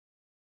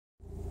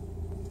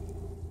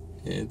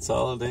It's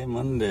Holiday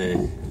Monday.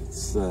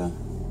 It's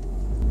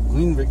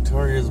Queen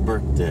Victoria's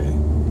birthday.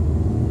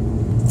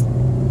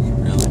 Which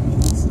really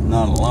means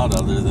not a lot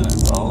other than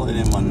it's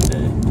Holiday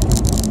Monday.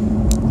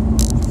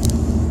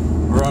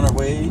 We're on our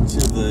way to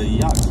the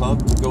yacht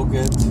club to go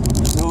get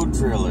a tow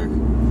trailer.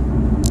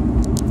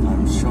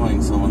 I'm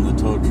showing someone the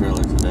tow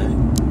trailer today,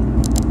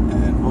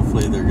 and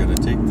hopefully they're going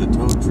to take the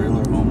tow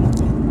trailer home with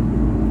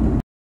them.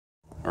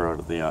 We're out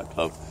at the yacht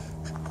club.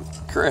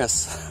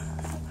 Chris,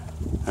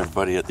 our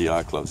buddy at the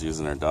yacht club's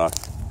using our dock.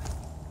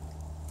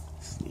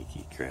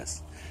 Sneaky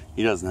Chris.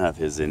 He doesn't have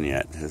his in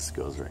yet. His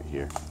goes right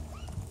here.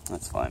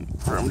 That's fine.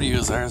 For him to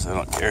use ours, I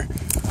don't care.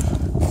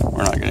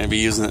 We're not going to be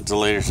using it till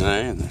later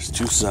today, and there's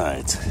two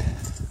sides.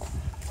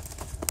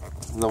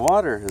 The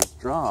water has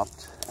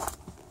dropped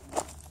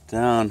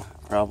down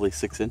probably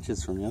 6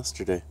 inches from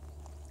yesterday.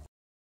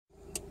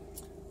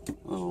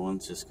 Little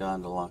one's just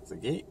gone to lock the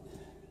gate.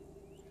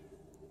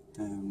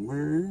 And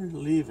we're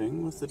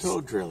leaving with the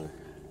tow trailer.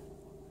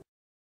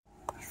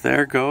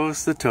 There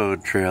goes the tow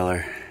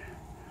trailer.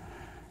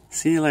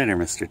 See you later,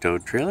 Mr. Tow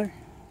Trailer.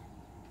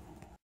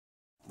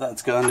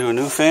 That's gone to a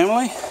new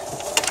family.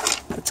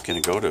 It's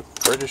gonna go to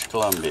British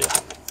Columbia.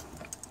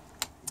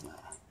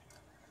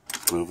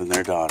 Moving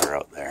their daughter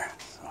out there.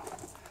 So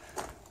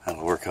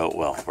that'll work out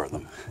well for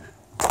them.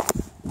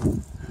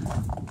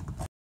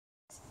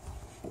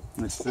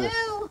 What's this?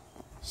 Too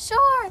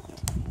short.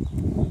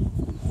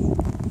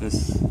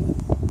 This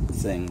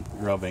thing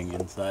rubbing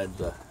inside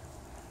the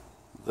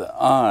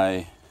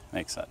eye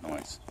makes that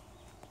noise.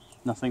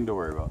 Nothing to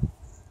worry about.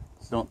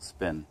 Just don't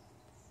spin.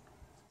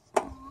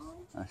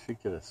 I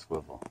should get a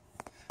swivel.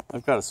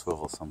 I've got a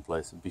swivel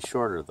someplace. It'd be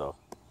shorter though.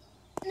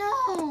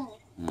 No.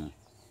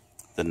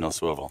 Then no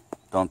swivel.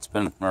 Don't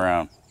spin it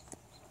around.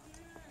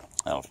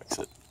 That'll fix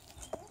it.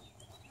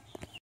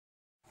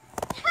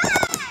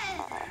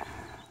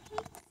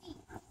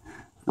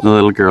 The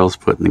little girl's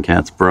putting the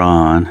cat's bra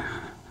on.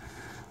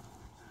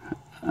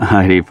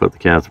 Heidi put the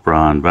cat's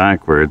bra on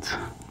backwards.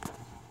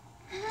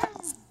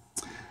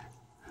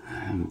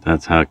 And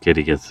that's how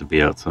Kitty gets to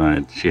be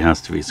outside. She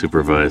has to be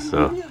supervised,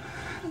 so.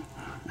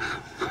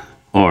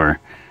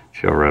 Or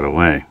she'll run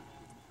away.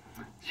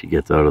 She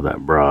gets out of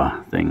that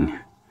bra thing.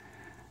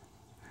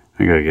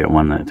 I gotta get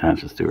one that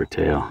attaches to her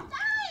tail.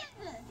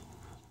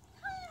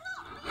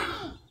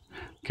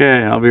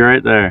 Okay, I'll be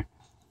right there.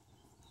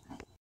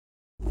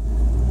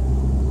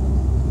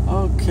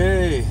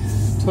 Okay,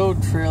 tow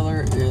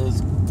trailer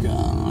is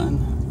gone.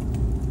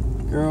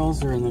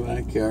 Girls are in the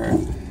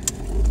backyard.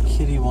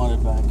 Kitty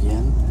wanted back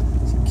in,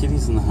 so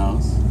Kitty's in the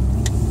house.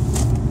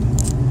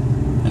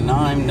 And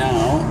I'm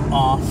now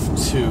off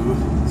to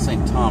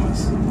St.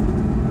 Thomas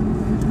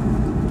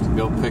to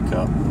go pick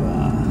up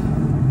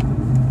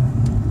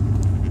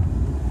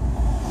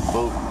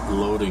boat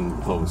loading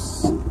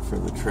posts for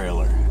the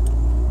trailer.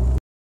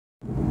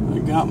 I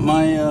got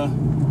my, I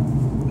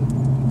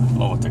don't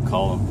know what to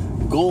call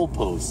them, goal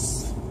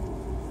posts.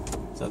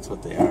 That's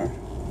what they are.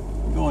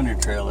 Go on your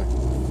trailer.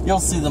 You'll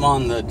see them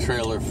on the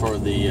trailer for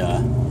the,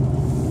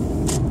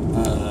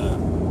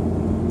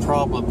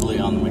 probably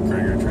on the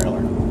McGregor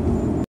trailer.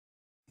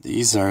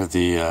 These are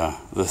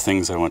the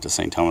things I went to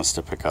St. Thomas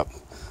to pick up.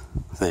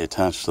 They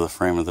attach to the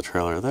frame of the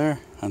trailer there,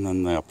 and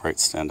then the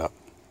uprights stand up.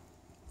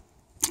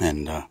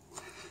 And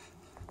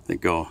they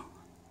go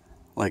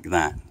like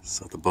that,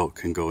 so the boat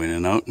can go in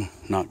and out and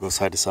not go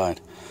side to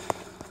side.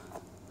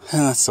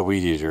 And that's the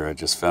weed eater I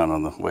just found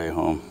on the way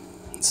home,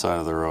 side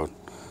of the road.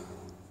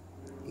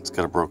 It's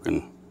got a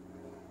broken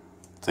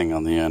thing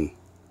on the end.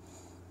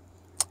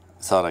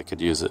 I thought I could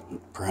use it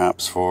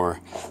perhaps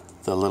for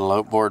the little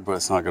outboard, but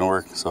it's not going to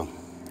work, so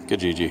good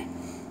GG.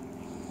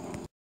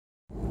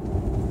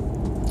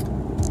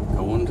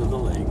 Going to the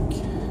lake.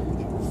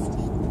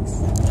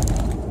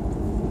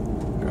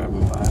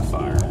 Driving by a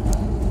fire.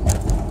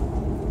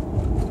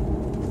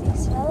 You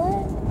smell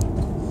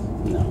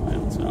it? No, I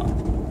don't smell it.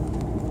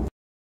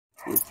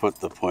 We put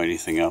the pointy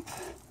thing up.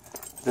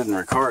 Didn't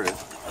record it.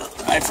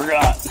 I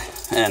forgot.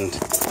 And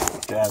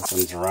Dad's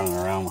been running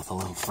around with a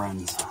little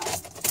friend. So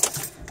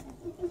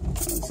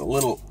I was a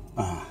little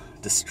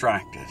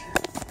distracted.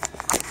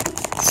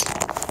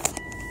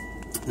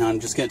 Now I'm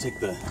just going to take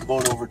the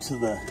boat over to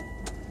the,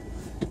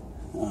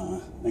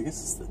 I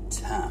guess it's the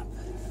tap,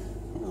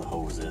 where the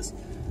hose is,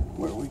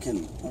 where we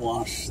can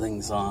wash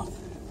things off.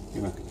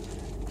 You know,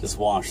 just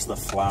wash the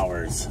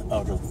flowers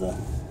out of the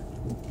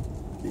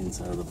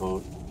inside of the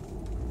boat.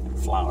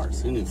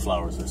 Flowers. Who knew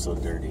flowers were so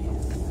dirty?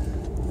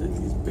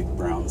 These big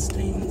brown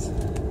stains.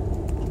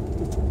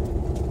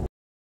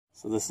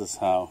 So this is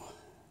how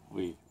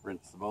we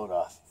rinse the boat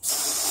off.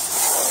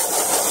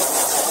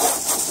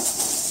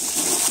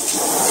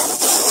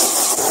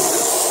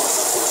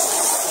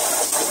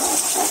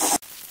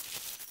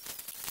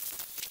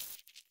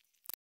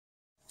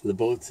 The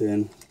boat's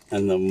in,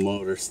 and the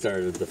motor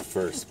started the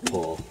first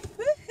pull.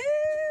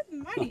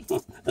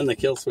 And the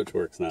kill switch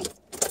works now.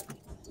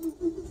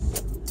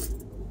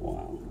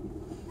 Wow.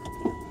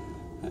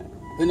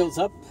 Windows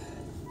up,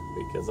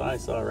 because I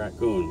saw a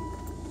raccoon.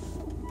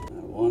 I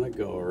want to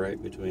go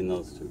right between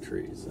those two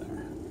trees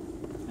there.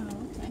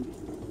 time.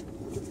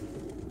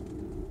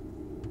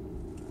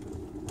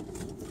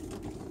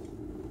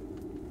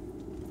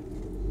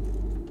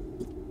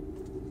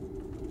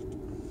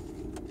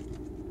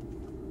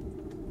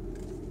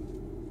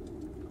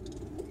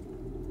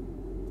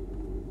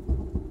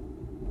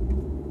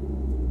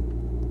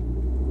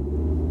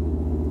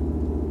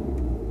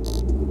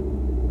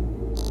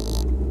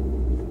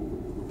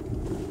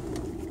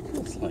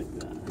 Just like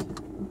that,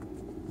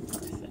 I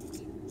think.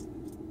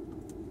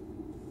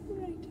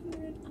 Right under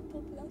an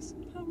apple blossom.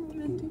 How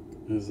romantic.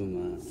 Isn't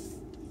that?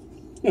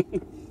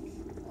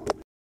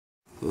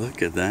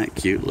 Look at that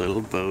cute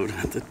little boat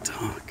at the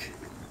dock.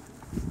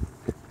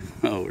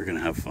 Oh, we're gonna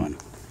have fun.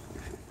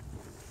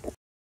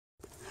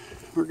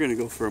 We're gonna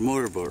go for a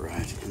motorboat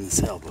ride in the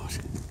sailboat.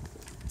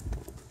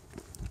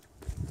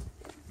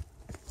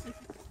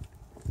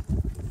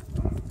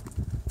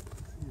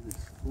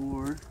 There's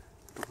 4,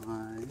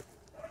 5,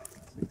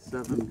 6,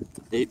 7,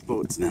 8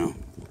 boats now.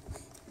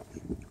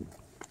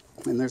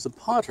 And there's a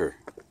potter.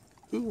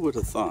 Who would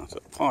have thought?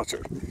 A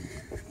potter.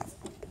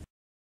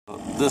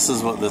 This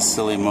is what this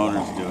silly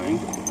motor's doing.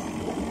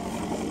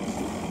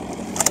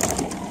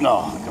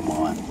 Oh, come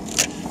on.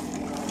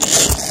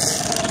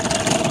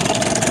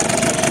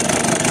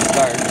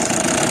 Starts.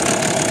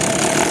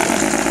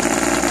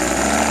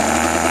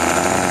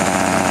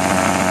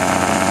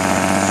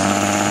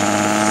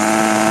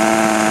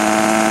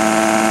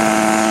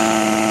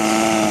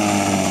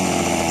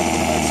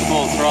 That's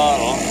full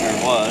throttle, or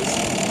it was.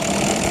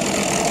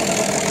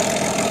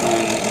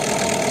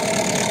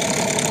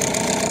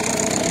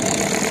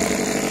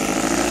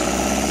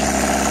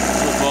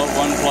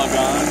 One plug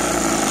on.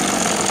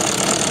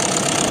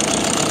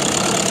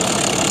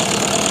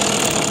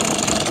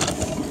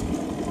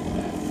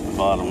 The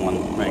bottom one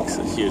makes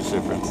a huge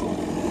difference.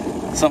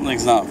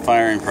 Something's not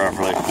firing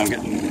properly. I'm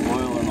getting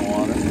oil in the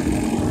water,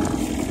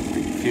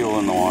 fuel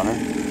in the water,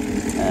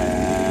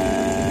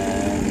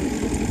 and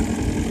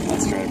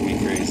that's driving me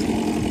crazy.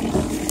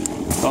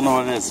 Don't know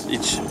what it is.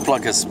 Each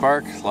plug has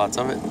spark, lots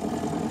of it.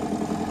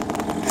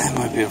 And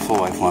my beautiful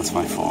wife wants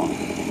my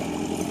phone.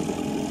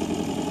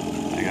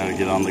 I gotta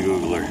get on the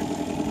Googler.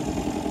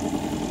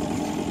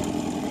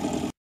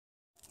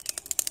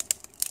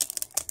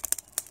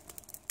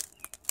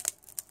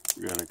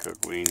 We're gonna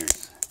cook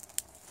wieners.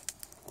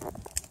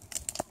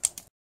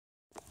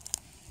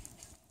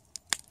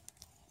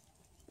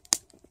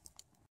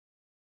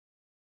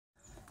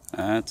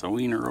 That's a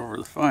wiener over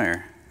the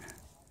fire.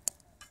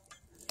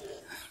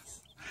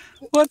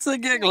 What's the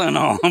giggling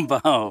all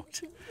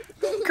about?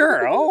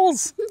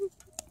 Girls!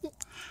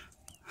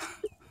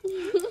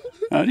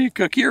 How do you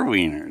cook your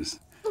wieners?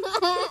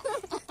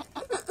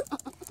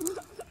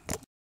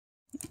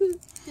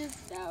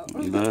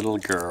 Little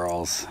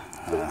girls.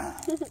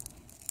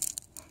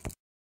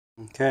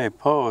 Okay,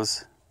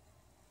 pose.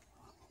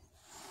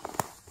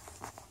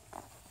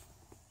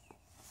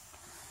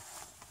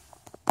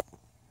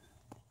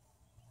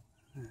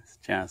 It's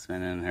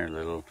Jasmine and her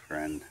little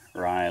friend,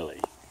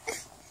 Riley.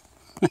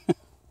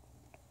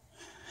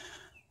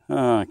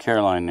 Oh,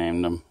 Caroline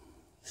named them.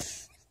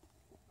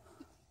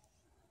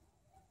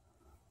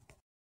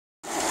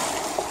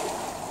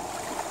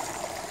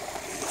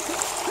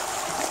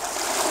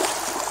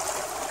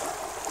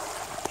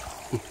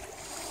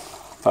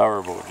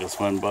 Powerboat just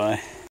went by.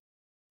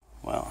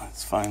 Well,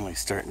 it's finally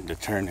starting to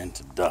turn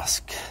into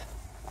dusk.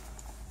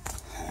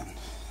 And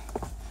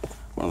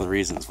one of the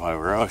reasons why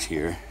we're out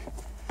here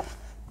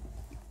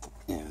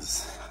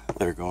is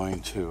they're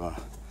going to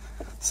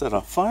set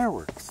off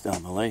fireworks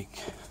down the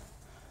lake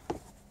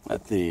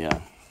at the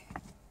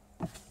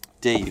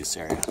day use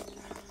area.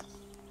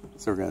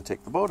 So we're going to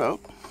take the boat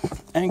out,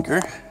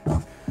 anchor,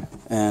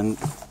 and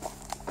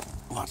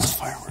watch the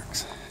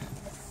fireworks.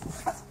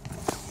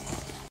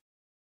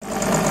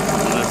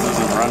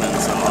 Running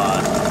so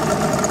hot.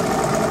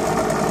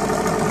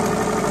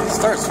 It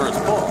starts for its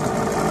pull.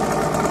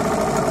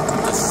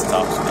 This is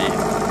top speed.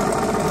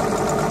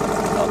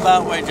 Out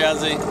that way,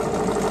 Jazzy.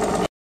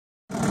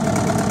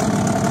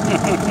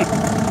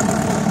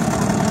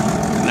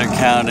 They're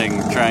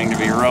counting, trying to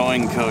be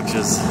rowing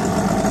coaches.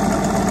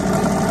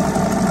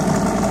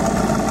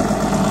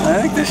 I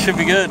think this should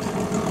be good.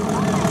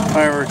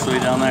 Fireworks will be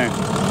down there.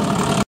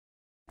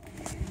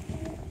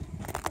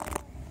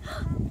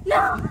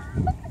 No!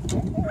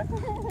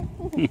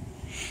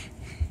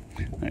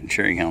 I'm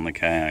cheering on the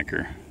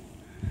kayaker.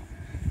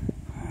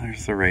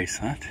 There's the race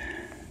hut.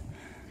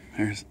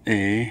 There's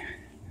A.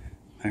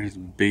 There's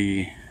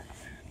B.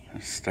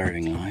 There's the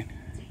starting line.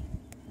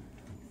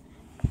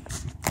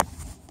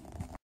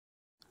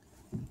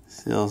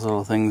 See those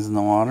little things in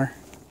the water?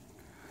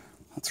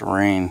 That's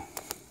rain.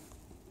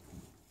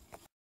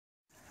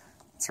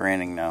 It's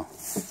raining now.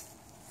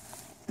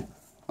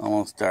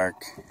 Almost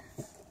dark.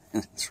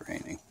 And it's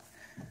raining.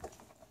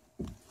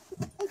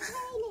 It's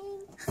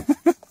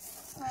raining.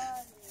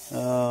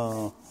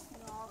 Oh.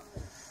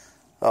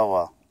 Oh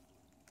well.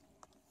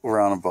 We're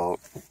on a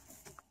boat.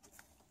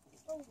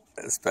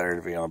 It's better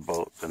to be on a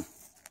boat than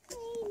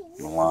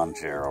in a lawn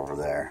chair over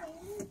there.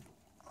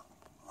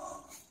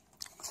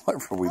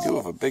 Whatever we do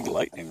with a big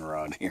lightning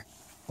rod here.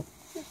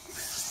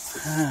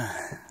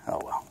 Oh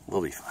well,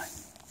 we'll be fine.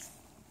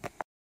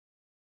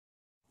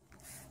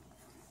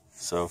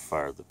 So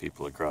far, the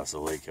people across the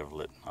lake have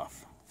lit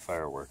off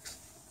fireworks.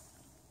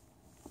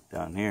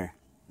 Down here,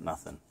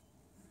 nothing.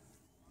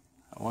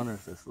 I wonder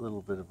if this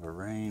little bit of a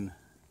rain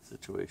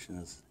situation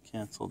has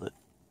canceled it.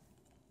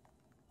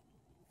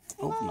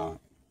 Hope not.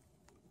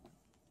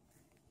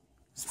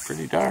 It's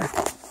pretty dark.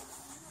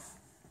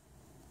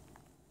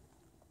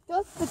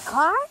 Go to the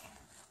car?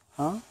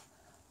 Huh?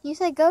 You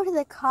said go to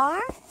the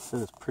car? I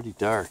said it's pretty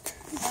dark.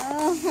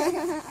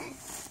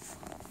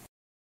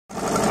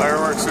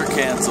 Fireworks are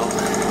canceled.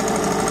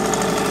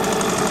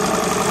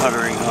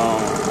 Puttering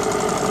home.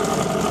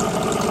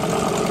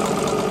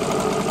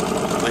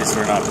 At least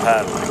we're not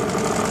paddling.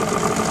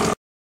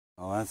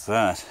 Well, that's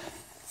that.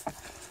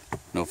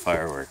 No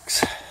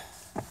fireworks.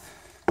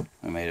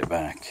 We made it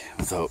back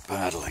without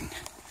paddling.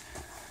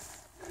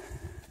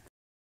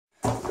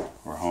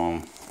 We're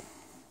home.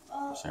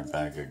 There's our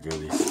bag of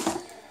goodies.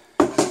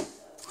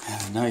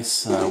 Had a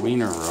nice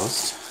wiener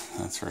roast,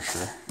 that's for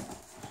sure.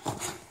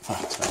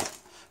 But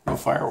no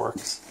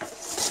fireworks.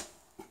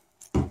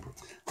 Oh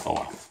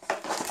well.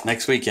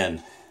 Next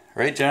weekend.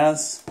 Right,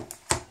 Jazz?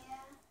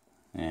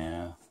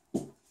 Yeah.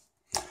 Did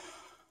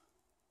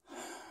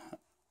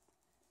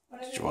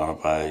you want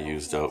to buy a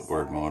used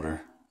outboard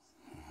motor?